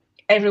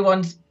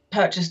everyone's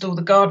purchased all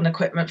the garden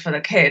equipment for the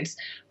kids.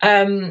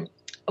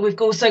 We've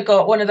also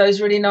got one of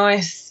those really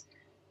nice,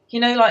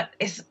 like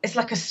it's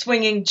like a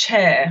swinging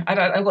chair. I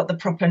don't know what the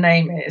proper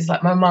name is.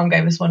 Like my mum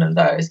gave us one of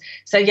those.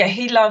 So yeah,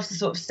 he loves the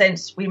sort of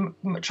sense. We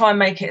try and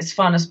make it as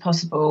fun as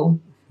possible.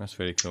 That's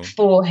really cool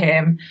for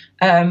him.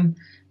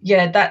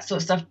 Yeah, that sort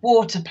of stuff.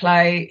 Water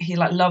play. He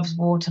loves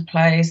water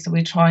play. So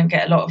we try and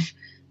get a lot of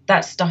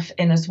that stuff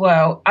in as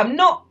well. I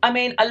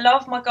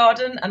love my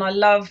garden and I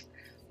love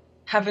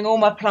having all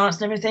my plants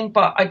and everything,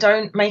 but I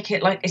don't make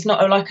it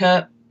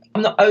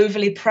I'm not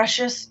overly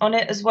precious on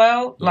it as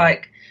well. Yeah.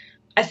 Like,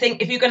 I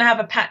think if you're going to have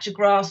a patch of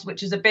grass,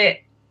 which is a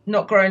bit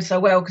not growing so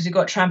well because you've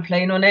got a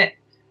trampoline on it,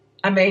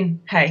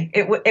 hey,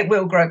 it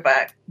will grow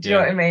back. Do you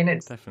know what I mean?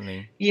 It's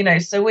definitely,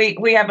 so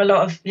we have a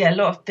lot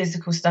of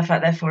physical stuff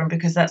out there for him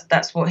because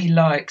that's what he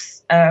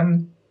likes.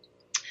 And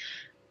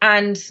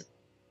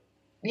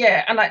we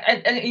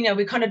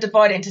kind of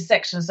divide it into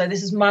sections. So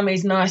this is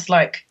Mummy's nice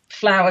like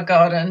flower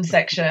garden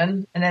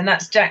section, and then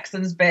that's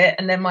Jackson's bit,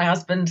 and then my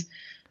husband,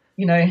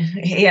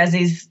 he has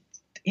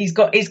he's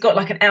got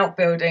like an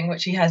outbuilding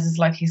which he has as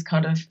like his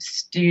kind of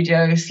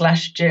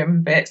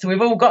studio/gym bit. So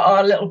we've all got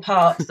our little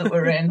parts that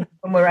we're in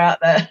when we're out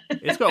there.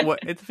 It's got to work.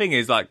 The thing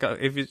is, like,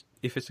 if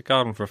it's a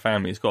garden for a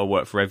family, it's got to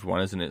work for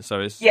everyone, isn't it? So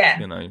it's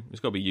it's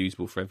got to be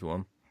usable for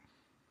everyone.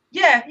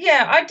 Yeah,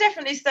 I'd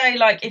definitely say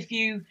like if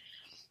you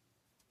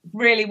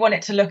really want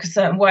it to look a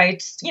certain way,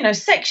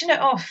 section it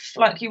off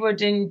like you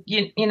would in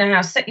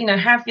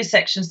have your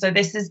sections. So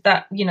this is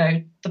that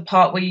the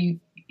part where you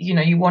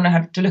want to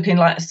have to look in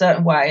like a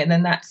certain way, and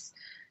then that's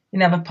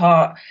another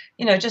part.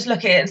 Just look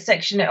at it and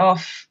section it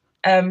off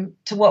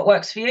to what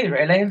works for you,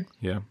 really.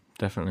 Yeah,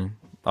 definitely.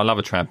 I love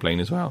a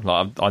trampoline as well.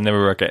 Like I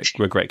never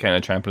regret getting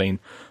a trampoline.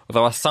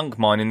 Although I sunk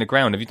mine in the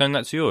ground. Have you done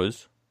that to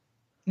yours?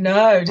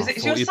 No. I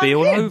thought you'd be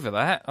all over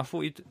that. I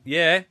thought you'd.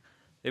 Yeah,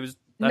 it was.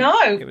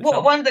 No,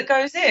 what one that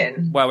goes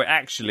in? Well,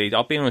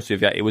 I'll be honest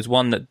with you. It was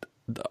one that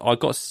I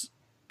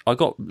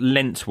got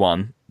lent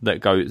one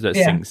that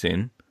sinks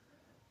in,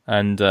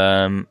 and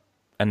then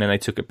they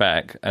took it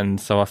back, and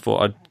so I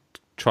thought I'd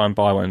try and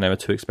buy one, and they were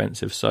too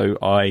expensive, so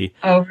I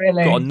got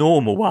a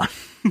normal one.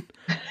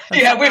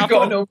 Yeah, we've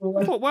got a normal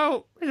one. I thought,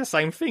 well, it's the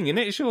same thing, isn't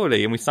it?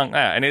 Surely, and we sunk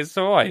that, and it's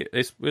all right.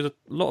 It was a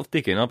lot of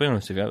digging. I'll be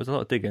honest with you, it was a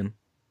lot of digging.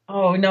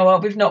 Oh no,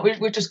 we've not.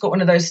 We've just got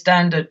one of those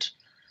standard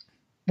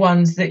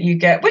ones that you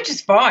get, which is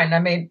fine. The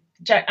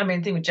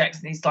thing with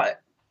Jackson, he's like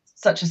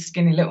such a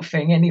skinny little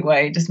thing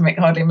anyway. Just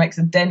hardly makes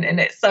a dent in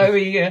it. So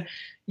we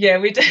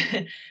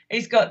do.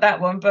 He's got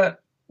that one,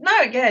 but no,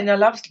 again, I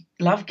love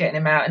getting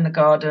him out in the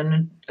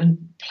garden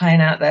and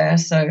playing out there.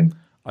 So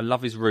I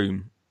love his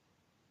room.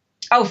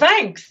 Oh,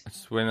 thanks.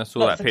 When I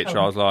saw that picture,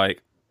 I was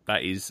like,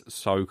 that is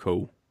so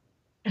cool.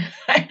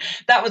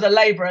 That was a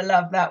labour of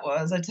love, that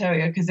was, I tell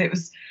you, because it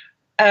was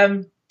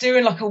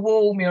doing like a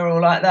wall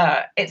mural like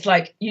that. It's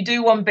like you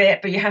do one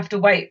bit, but you have to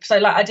wait. So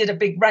like I did a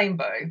big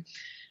rainbow.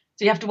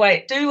 So you have to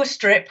wait, do a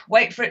strip,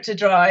 wait for it to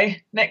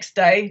dry. Next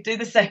day, do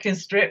the second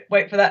strip,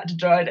 wait for that to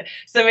dry.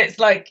 So it's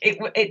like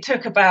it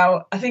took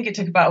about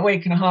a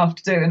week and a half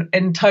to do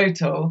in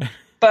total.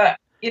 But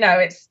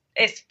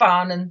it's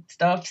fun and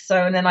stuff.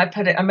 So and then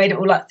I made it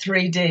all like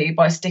 3D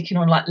by sticking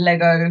on like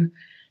Lego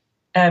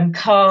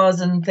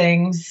cars and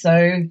things.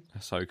 So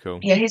that's so cool.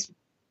 Yeah,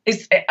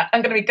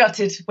 I'm going to be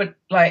gutted when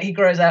he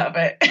grows out of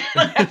it.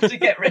 I have to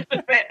get rid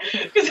of it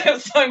because it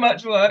was so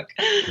much work.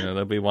 Yeah,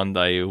 there'll be one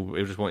day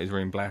he'll just want his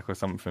room black or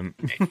something.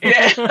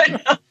 Yeah, I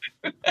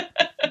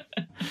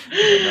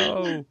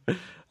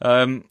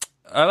know.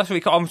 That's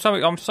really cool.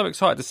 I'm so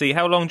excited to see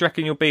how long do you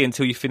reckon you'll be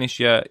until you finish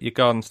your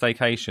garden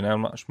staycation. How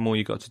much more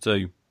you got to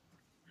do?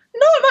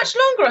 Not much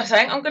longer, I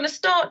think. I'm going to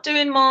start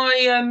doing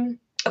my.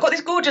 I've got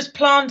these gorgeous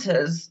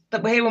planters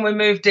that were here when we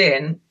moved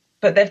in,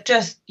 but they've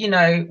just,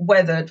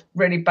 weathered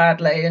really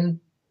badly, and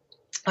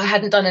I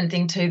hadn't done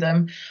anything to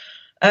them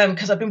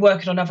because I've been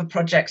working on other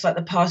projects like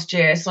the past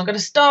year. So I'm going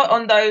to start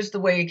on those the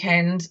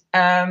weekend,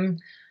 and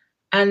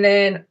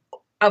then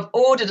I've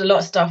ordered a lot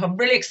of stuff. I'm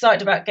really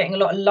excited about getting a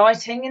lot of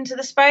lighting into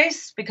the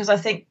space because I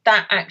think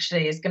that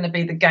actually is going to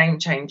be the game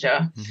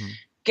changer. Mm-hmm.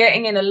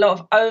 Getting in a lot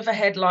of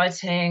overhead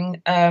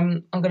lighting.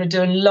 I'm going to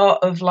do a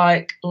lot of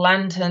like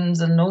lanterns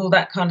and all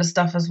that kind of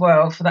stuff as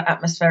well for the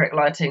atmospheric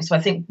lighting. So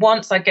I think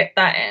once I get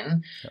that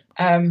in,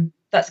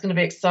 that's going to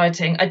be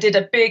exciting. I did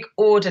a big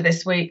order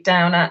this week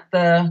down at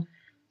the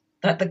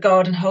like the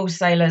garden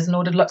wholesalers and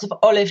ordered lots of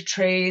olive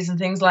trees and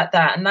things like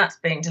that, and that's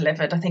being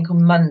delivered, I think,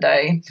 on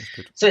Monday.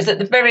 So it's at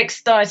the very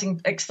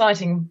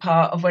exciting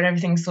part of when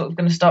everything's sort of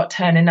going to start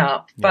turning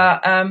up. Yeah.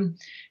 But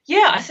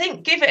I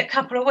think give it a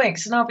couple of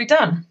weeks and I'll be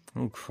done.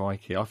 Oh,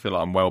 crikey. I feel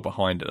like I'm well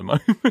behind at the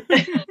moment.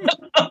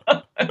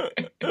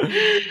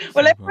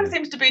 Well, everyone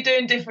seems to be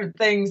doing different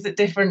things at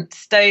different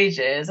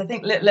stages. I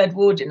think Little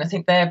Edwardian, I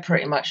think they're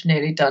pretty much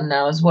nearly done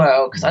now as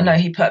well, because I know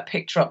he put a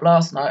picture up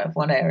last night of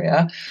one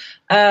area.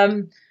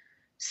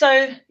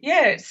 So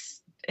yeah,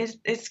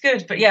 it's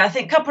good. But yeah, I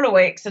think a couple of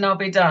weeks and I'll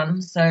be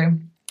done. So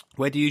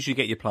Where do you usually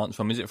get your plants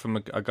from? Is it from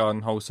a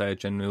garden wholesaler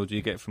generally, or do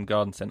you get it from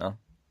garden centre?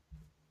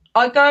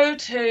 I go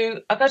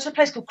to a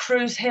place called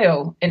Cruise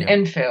Hill in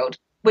Enfield,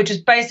 which is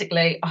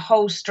basically a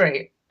whole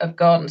street of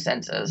garden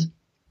centres.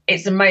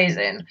 It's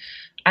amazing,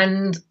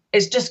 and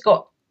it's just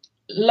got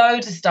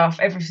loads of stuff,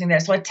 everything there.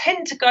 So I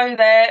tend to go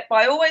there, but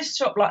I always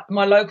shop like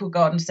my local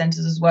garden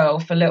centres as well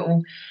for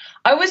little.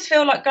 I always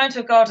feel like going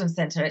to a garden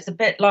centre, it's a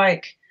bit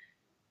like,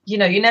 you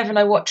know, you never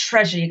know what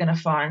treasure you're going to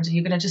find.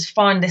 You're going to just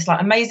find this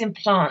like amazing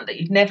plant that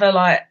you've never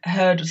like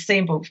heard or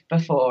seen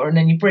before, and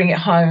then you bring it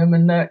home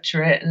and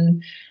nurture it.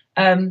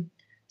 And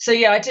so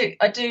yeah, I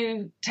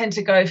do tend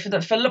to go for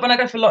when I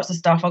go for lots of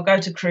stuff, I'll go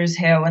to Cruise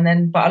Hill,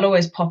 but I'll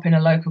always pop in a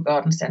local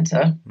garden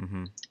centre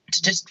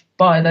to just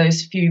buy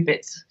those few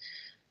bits,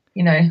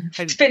 you know,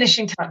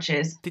 finishing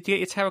touches. Did you get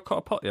your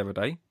terracotta pot the other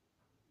day?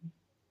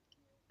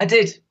 I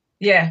did.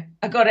 Yeah,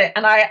 I got it,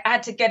 and I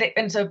had to get it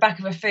into the back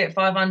of a Fiat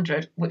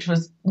 500, which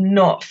was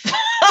not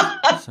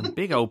fun. Some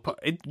big old pot.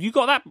 You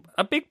got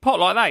a big pot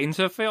like that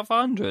into a Fiat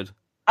 500?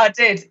 I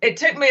did. It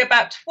took me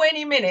about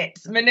 20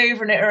 minutes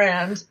manoeuvring it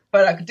around,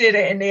 but I did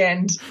it in the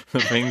end.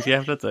 The things you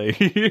have to do.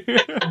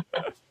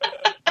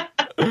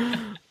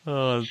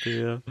 Oh,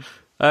 dear.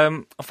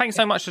 Thanks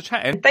so much for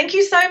chatting. Thank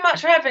you so much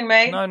for having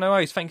me. No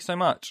worries. Thank you so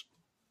much.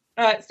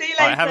 All right, see you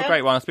later. All right, have a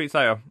great one. I'll speak to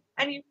you later.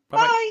 And you.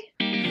 Bye-bye.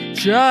 Bye.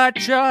 Cha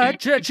cha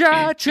cha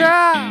cha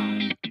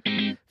cha.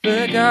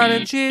 The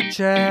garden chit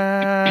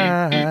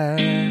chat.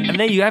 And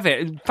there you have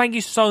it. Thank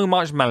you so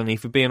much, Melanie,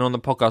 for being on the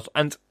podcast.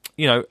 And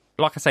you know,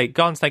 like I say,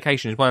 garden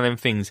staycation is one of them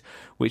things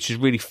which is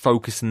really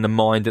focusing the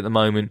mind at the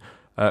moment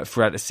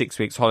throughout the 6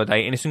 weeks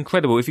holiday, and it's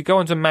incredible. If you go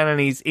onto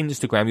Melanie's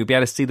Instagram, you'll be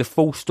able to see the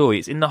full story.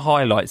 It's in the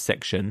highlights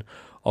section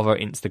of her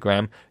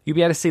Instagram. You'll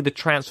be able to see the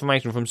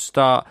transformation from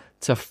start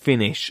to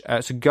finish.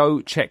 So go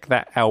check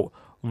that out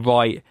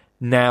right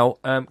now.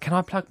 Can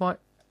I plug my?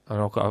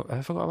 Oh,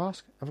 I forgot to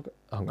ask.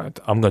 I'm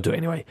going to do it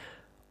anyway.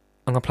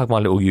 I'm going to plug my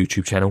little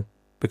YouTube channel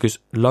because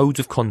loads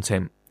of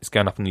content is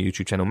going up on the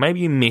YouTube channel. Maybe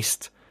you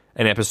missed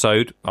an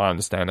episode. I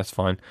understand, that's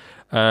fine.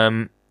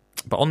 But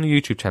on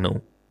the YouTube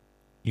channel,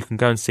 you can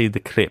go and see the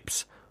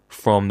clips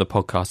from the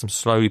podcast. I'm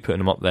slowly putting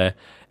them up there.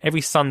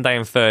 Every Sunday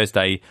and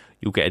Thursday,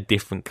 you'll get a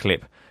different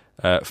clip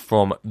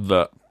from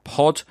the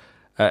pod.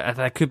 And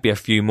there could be a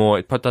few more.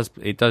 It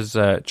does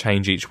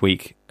change each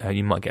week.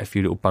 You might get a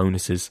few little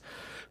bonuses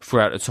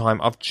throughout the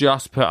time. I've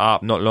just put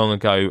up, not long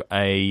ago,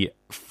 a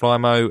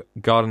Flymo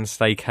garden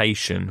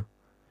staycation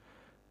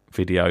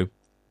video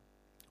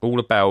all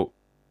about...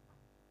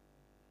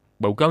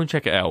 Well, go and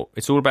check it out.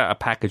 It's all about a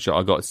package that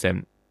I got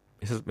sent.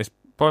 It's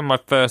probably my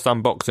first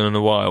unboxing in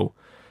a while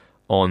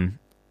on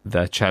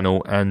the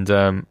channel.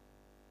 And,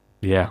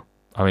 yeah,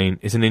 I mean,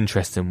 it's an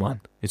interesting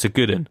one. It's a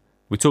good one.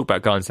 We talk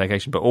about garden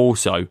staycation, but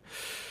also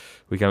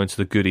we go into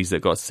the goodies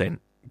that got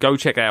sent. Go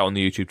check it out on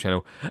the YouTube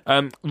channel.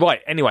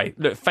 Right, anyway,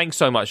 look, thanks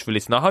so much for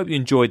listening. I hope you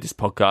enjoyed this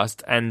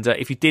podcast. And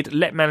if you did,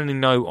 let Melanie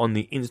know on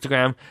the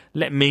Instagram.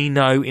 Let me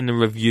know in the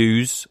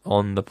reviews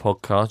on the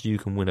podcast. You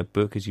can win a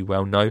book, as you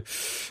well know.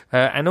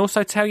 And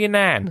also tell your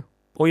nan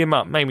or your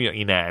mum. Maybe not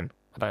your nan.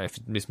 I don't know if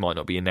this might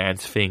not be your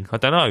nan's thing. I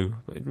don't know.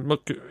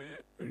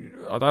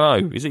 I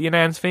don't know. Is it your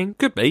nan's thing?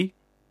 Could be.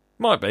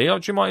 Might be.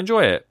 You might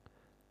enjoy it.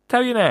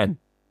 Tell your nan.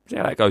 See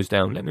how that goes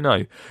down. Let me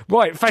know.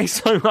 Right, thanks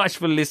so much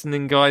for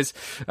listening, guys.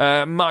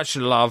 Much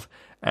love.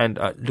 And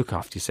look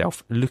after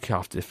yourself. Look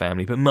after the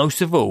family. But most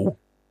of all,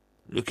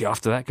 look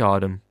after that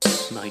garden.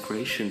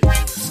 Migration.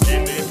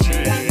 Skinny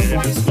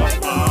jeans is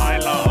not my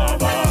lover.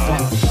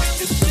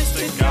 It's just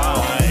a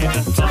guy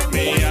that taught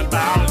me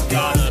about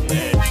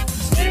gardening.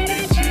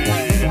 Skinny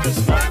jeans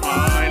is not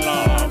my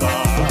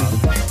lover.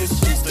 It's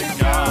just a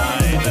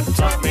guy that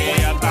taught me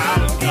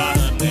about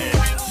gardening.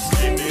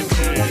 Skinny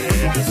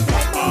jeans is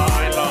not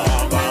my lover.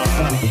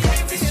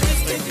 It's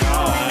just a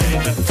guy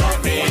that taught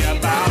me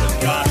about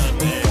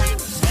gardening.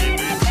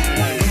 Skinny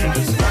jeans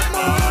is not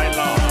my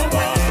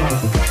lover.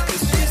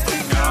 It's just a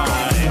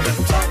guy that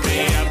taught me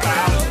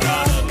about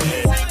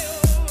gardening.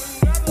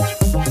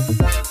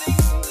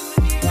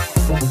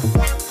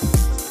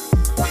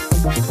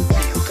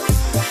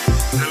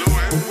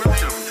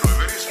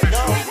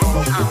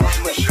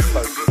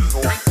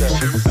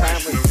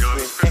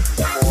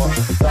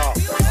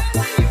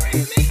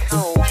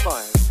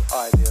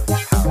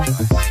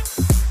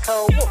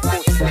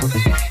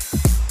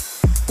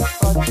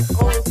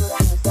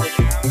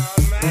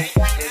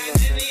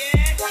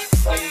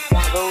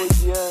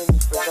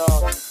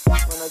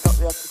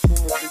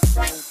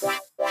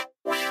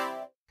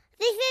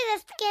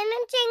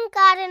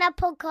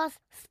 podcast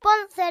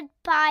sponsored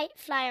by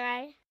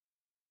Flymo.